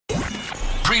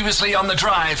Previously on The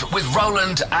Drive with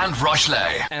Roland and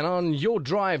Rochley. And on your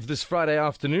drive this Friday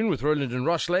afternoon with Roland and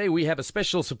Rochley, we have a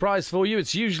special surprise for you.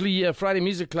 It's usually Friday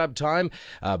Music Club time,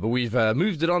 but we've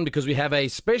moved it on because we have a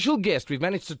special guest. We've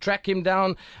managed to track him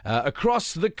down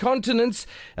across the continents.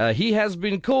 He has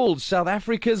been called South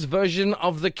Africa's version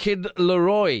of the Kid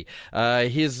Leroy.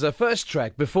 His first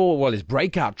track his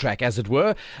breakout track, as it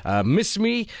were, Miss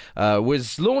Me,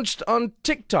 was launched on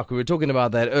TikTok. We were talking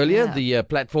about that earlier, the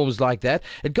platforms like that.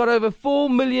 It got over 4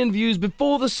 million views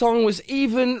before the song was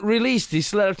even released. He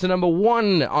slid up to number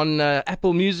 1 on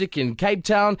Apple Music in Cape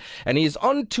Town, and he is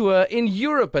on tour in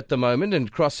Europe at the moment.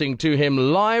 And crossing to him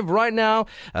live right now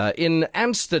in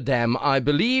Amsterdam, I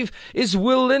believe, is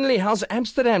Will Linley. How's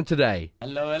Amsterdam today?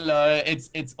 Hello.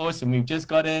 It's awesome. We've just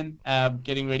got in,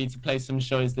 getting ready to play some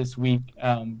shows this week.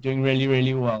 Doing really,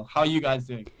 really well. How are you guys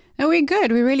doing? Oh, we're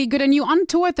good. We're really good. And you're on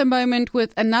tour at the moment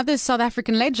with another South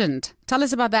African legend. Tell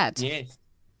us about that. Yes.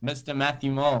 Mr.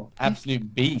 Matthew Mole,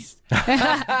 absolute beast. He's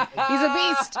a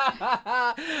beast.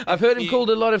 I've heard him called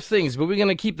a lot of things, but we're going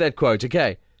to keep that quote,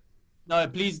 okay? No,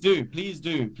 please do.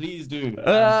 Feel free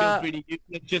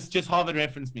to just Harvard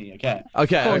reference me, okay?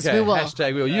 Okay. We will.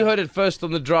 Hashtag Will. You heard it first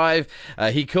on The Drive.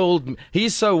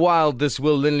 He's so wild, this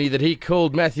Will Linley, that he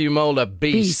called Matthew Mole a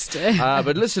beast.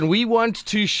 But listen, we want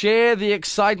to share the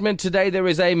excitement today. There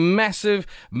is a massive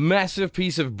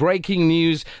piece of breaking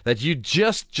news that you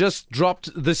just dropped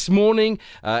this morning.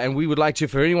 And we would like to,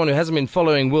 for anyone who hasn't been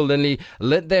following Will Linley,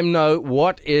 let them know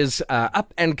what is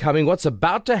up and coming, what's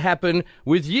about to happen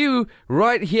with you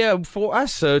right here for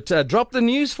us. So drop the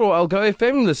news for Algo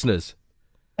FM listeners.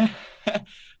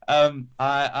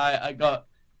 I got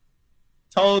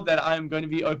told that I'm going to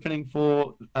be opening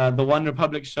for the One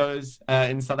Republic shows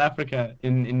in South Africa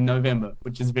in November,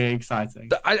 which is very exciting.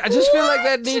 I just feel like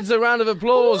that needs a round of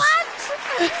applause. What?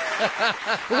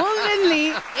 Will Linley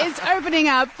is opening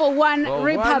up for One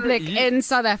Republic in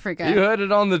South Africa. You heard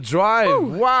it on The Drive. Ooh.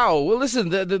 Wow. Well, listen,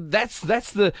 that's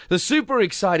the super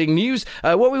exciting news.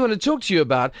 What we want to talk to you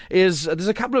about is there's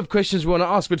a couple of questions we want to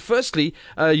ask. But firstly,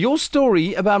 your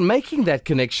story about making that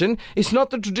connection. It's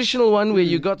not the traditional one where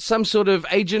you got some sort of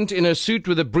agent in a suit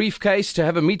with a briefcase to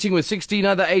have a meeting with 16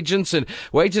 other agents and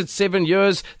waited 7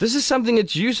 years. This is something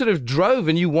that you sort of drove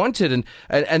and you wanted.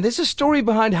 And there's a story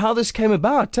behind how this came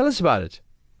about. Tell us about it.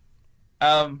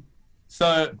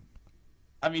 So,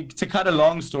 I mean, to cut a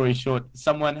long story short,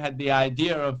 someone had the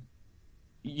idea of,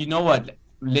 you know what,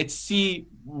 let's see.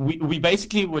 We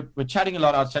basically were chatting a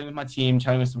lot. I was chatting with my team,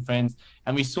 chatting with some friends,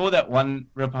 and we saw that One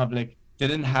Republic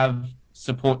didn't have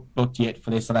support booked yet for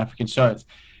their South African shows.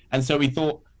 And so we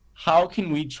thought, how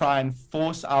can we try and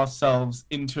force ourselves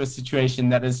into a situation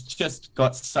that has just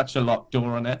got such a locked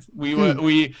door on it?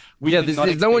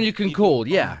 There's no one you can call.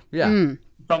 Yeah.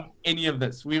 From any of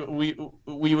this, we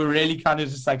were really kind of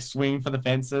just like swinging for the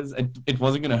fences. It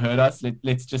wasn't going to hurt us.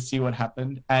 Let's just see what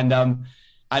happened. And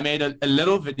I made a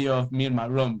little video of me in my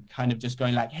room, kind of just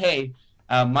going like, hey,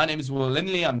 my name is Will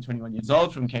Linley. I'm 21 years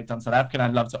old from Cape Town, South Africa, and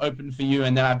I'd love to open for you.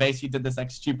 And then I basically did this like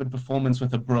stupid performance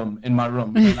with a broom in my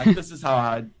room. Like, this is how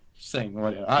I sing or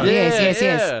whatever.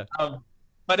 Yes.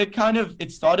 But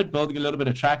it started building a little bit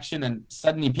of traction, and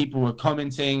suddenly people were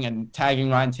commenting and tagging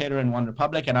Ryan Tedder and One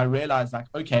Republic, and I realized like,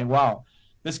 okay, wow,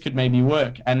 this could maybe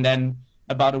work. And then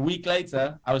about a week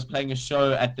later, I was playing a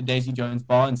show at the Daisy Jones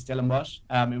Bar in Stellenbosch.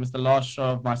 It was the last show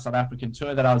of my South African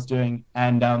tour that I was doing,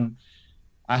 and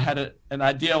I had an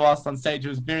idea whilst on stage. It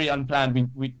was very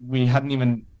unplanned. We hadn't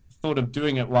even thought of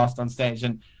doing it whilst on stage,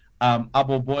 and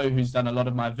Abo Boy, who's done a lot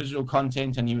of my visual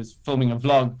content, and he was filming a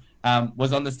vlog,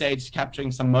 was on the stage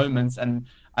capturing some moments, and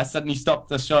I suddenly stopped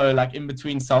the show like in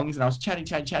between songs, and I was chatting,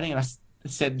 and I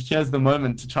said, here's the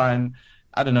moment to try and,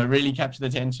 I don't know, really capture the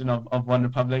attention of One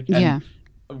Republic. And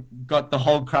got the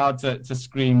whole crowd to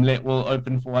scream, let Will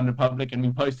open for One Republic, and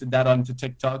we posted that onto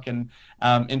TikTok and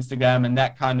Instagram, and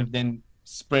that kind of then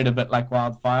spread a bit like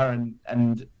wildfire,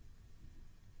 and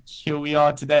here we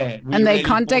are today. And they really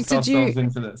contacted you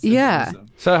into this. Awesome.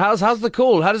 So how's the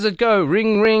call? How does it go?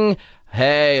 Ring.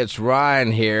 Hey, it's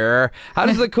Ryan here. How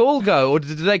does the call go? Or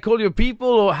did they call your people,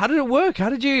 or how did it work? How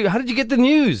did you get the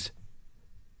news?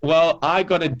 Well, I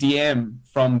got a DM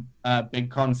from Big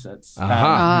Concerts,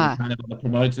 kind of the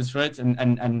promoters for it,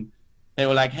 and they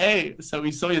were like, "Hey, so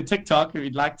we saw your TikTok.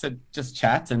 We'd like to just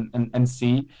chat and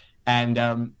see." And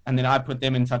then I put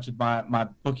them in touch with my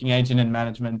booking agent and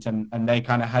management, and they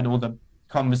kind of had all the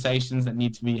conversations that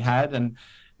need to be had. And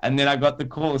And then I got the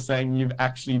call saying, "You've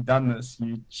actually done this,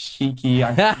 you cheeky,"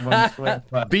 I won't swear,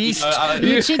 but, beast.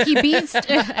 You cheeky beast.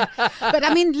 But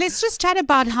I mean, let's just chat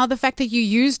about how the fact that you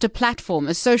used a platform,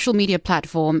 a social media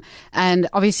platform, and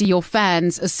obviously your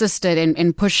fans assisted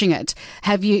in pushing it.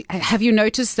 Have you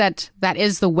noticed that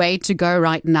is the way to go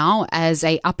right now as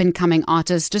a up and coming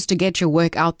artist, just to get your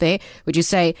work out there? Would you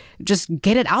say just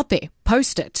get it out there,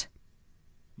 post it?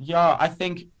 Yeah, I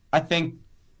think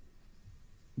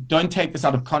don't take this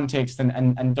out of context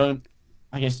and don't,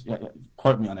 I guess,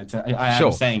 quote me on it. I Sure.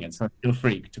 am saying it, so feel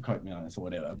free to quote me on it or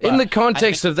whatever. But In the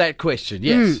context of that question,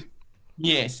 yes.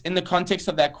 yes, in the context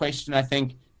of that question, I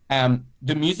think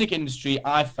the music industry,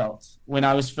 I felt when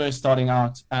I was first starting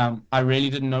out, I really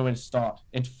didn't know where to start.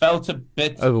 It felt a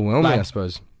bit Overwhelming, I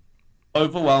suppose.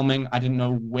 Overwhelming. I didn't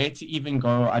know where to even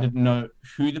go. I didn't know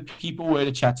who the people were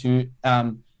to chat to.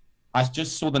 I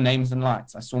just saw the names and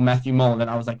lights. I saw Matthew Mold, and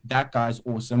I was like, that guy's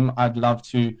awesome. I'd love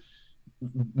to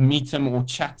meet him or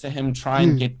chat to him, try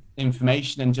and get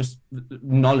information and just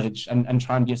knowledge and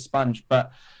try and be a sponge.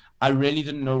 But I really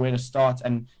didn't know where to start.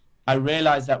 And I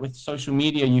realized that with social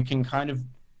media, you can kind of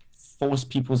force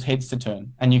people's heads to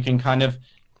turn, and you can kind of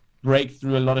break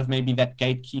through a lot of maybe that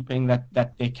gatekeeping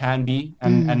that there can be.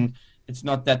 And it's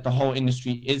not that the whole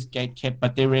industry is gatekept,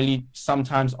 but there really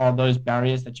sometimes are those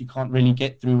barriers that you can't really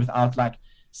get through without like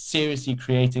seriously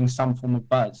creating some form of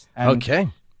buzz. And Okay.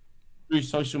 through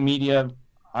social media,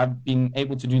 I've been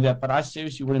able to do that, but I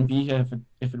seriously wouldn't be here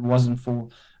if it wasn't for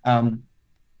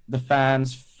the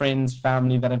fans, friends,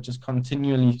 family that have just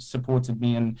continually supported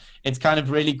me. And it's kind of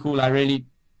really cool. I really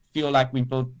feel like we're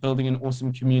building an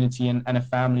awesome community and a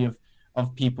family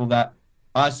of people that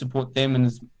I support them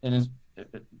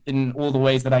in all the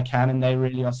ways that I can, and they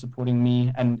really are supporting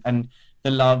me, and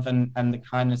the love and the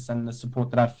kindness and the support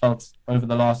that I've felt over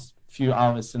the last few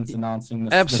hours since announcing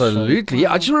this. Absolutely.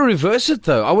 Yeah, I just want to reverse it,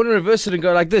 though. I want to reverse it and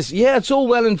go like this. Yeah, it's all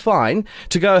well and fine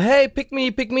to go, hey, pick me,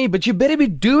 but you better be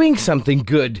doing something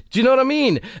good. Do you know what I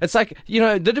mean? It's like,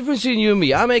 the difference between you and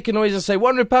me. I make a noise and say,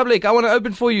 One Republic, I want to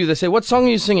open for you. They say, what song are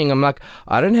you singing? I'm like,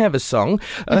 I don't have a song.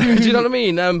 Do you know what I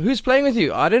mean? Who's playing with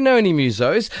you? I don't know any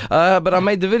musos, but I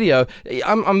made the video.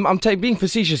 I'm being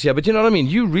facetious here, but you know what I mean?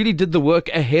 You really did the work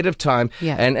ahead of time.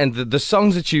 Yeah. And the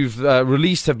songs that you've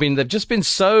released they've just been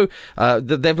so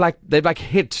they've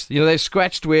hit, they've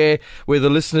scratched where the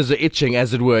listeners are itching,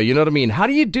 as it were. You know what I mean? How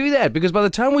do you do that? Because by the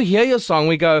time we hear your song,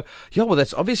 we go, yeah, well,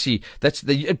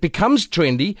 it becomes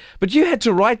trendy. But you had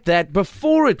to write that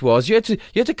before it was. You had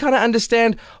to kind of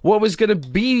understand what was going to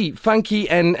be funky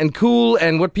and cool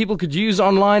and what people could use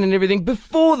online and everything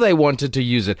before they wanted to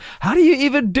use it. How do you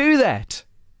even do that?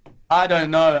 I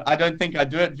don't know. I don't think I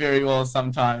do it very well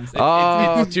sometimes.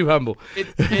 Too humble.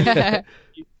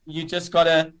 You just got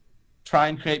to try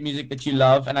and create music that you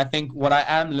love. And I think what I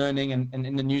am learning and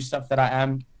in the new stuff that I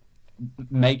am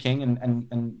making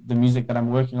and the music that I'm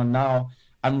working on now,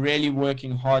 I'm really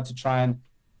working hard to try and,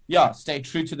 stay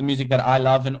true to the music that I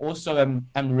love. And also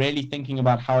I'm really thinking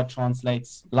about how it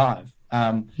translates live.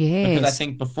 Because I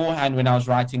think beforehand, when I was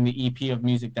writing the EP of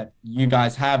music that you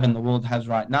guys have and the world has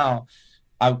right now,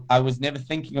 I was never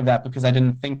thinking of that because I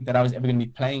didn't think that I was ever going to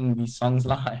be playing these songs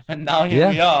live. And now here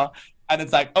we are. And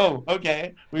it's like, oh,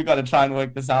 okay, we've got to try and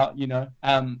work this out,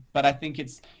 But I think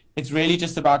it's really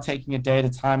just about taking a day at a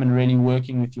time and really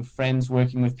working with your friends,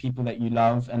 working with people that you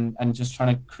love, and just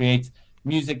trying to create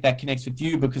music that connects with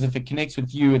you, because if it connects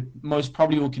with you, it most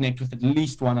probably will connect with at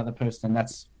least one other person, and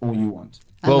that's all you want.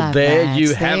 Well, there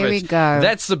you have it. There we go.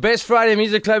 That's the best Friday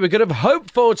Music Club we could have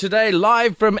hoped for today,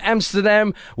 live from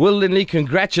Amsterdam. Will Linley,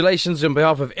 congratulations on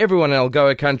behalf of everyone in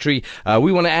Algoa country.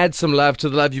 We want to add some love to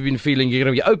the love you've been feeling. You're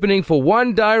going to be opening for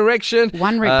One Direction.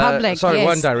 One Republic, yes.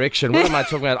 One Direction. What am I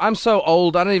talking about? I'm so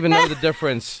old, I don't even know the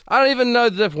difference.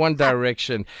 One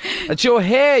Direction. It's your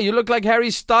hair. You look like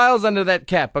Harry Styles under that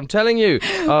cap. I'm telling you.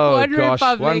 Oh, One gosh.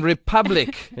 Republic. One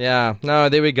Republic. Yeah. No,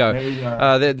 there we go. There you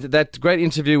go. That great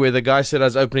interview where the guy said I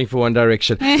was opening for One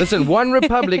Direction. Listen, One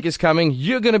Republic is coming.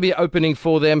 You're going to be opening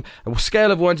for them. A scale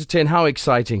of 1 to 10, how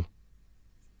exciting?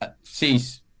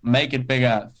 Jeez, make it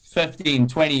bigger. 15,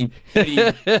 20,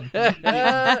 30.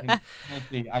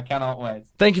 I cannot wait.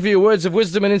 Thank you for your words of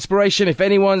wisdom and inspiration. If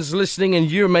anyone's listening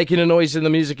and you're making a noise in the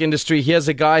music industry, here's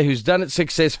a guy who's done it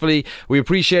successfully. We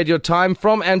appreciate your time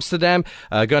from Amsterdam.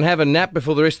 Go and have a nap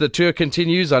before the rest of the tour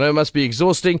continues. I know it must be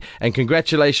exhausting. And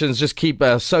congratulations. Just keep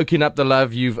soaking up the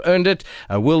love. You've earned it.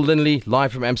 Will Linley,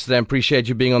 live from Amsterdam. Appreciate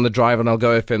you being on the drive on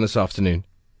Algoa FM this afternoon.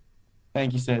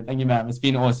 Thank you, sir. Thank you, ma'am. It's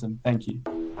been awesome. Thank you.